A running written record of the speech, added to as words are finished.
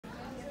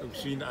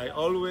Shin, I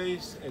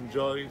always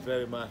enjoy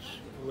very much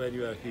when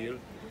you are here.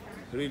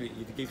 Really,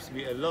 it gives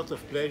me a lot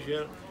of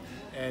pleasure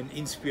and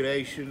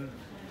inspiration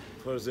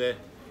for the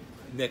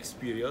next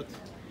period,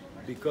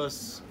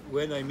 because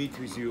when I meet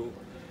with you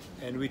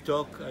and we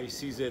talk, I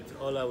see that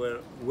all our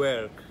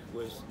work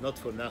was not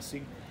for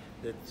nothing,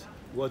 that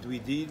what we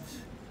did,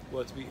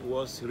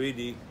 was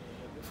really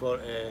for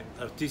an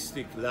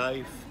artistic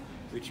life,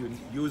 which you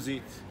use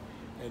it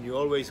and you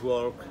always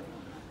work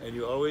and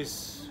you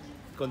always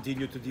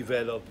continue to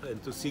develop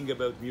and to think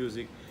about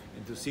music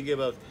and to think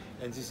about,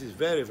 and this is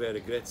very, very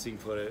great thing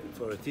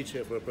for a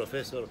teacher, for a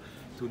professor,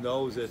 to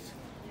know that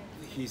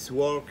his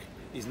work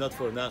is not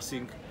for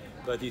nothing,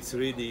 but it's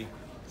really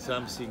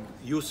something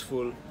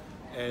useful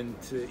and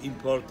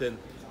important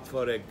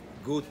for a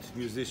good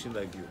musician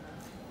like you.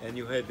 And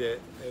you had a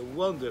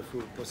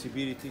wonderful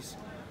possibilities.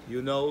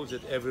 You know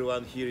that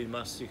everyone here in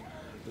Maastricht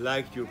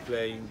liked your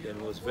playing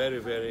and was very,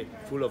 very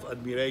full of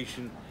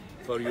admiration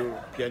for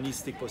your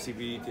pianistic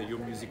possibility, your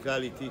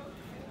musicality,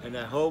 and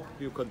I hope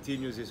you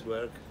continue this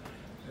work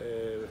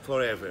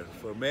forever,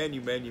 for many,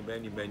 many,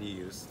 many, many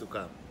years to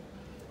come.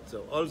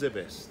 So all the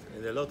best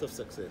and a lot of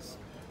success.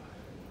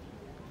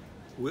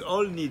 We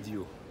all need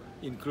you,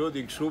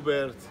 including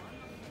Schubert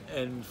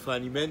and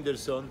Fanny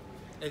Mendelssohn,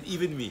 and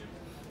even me.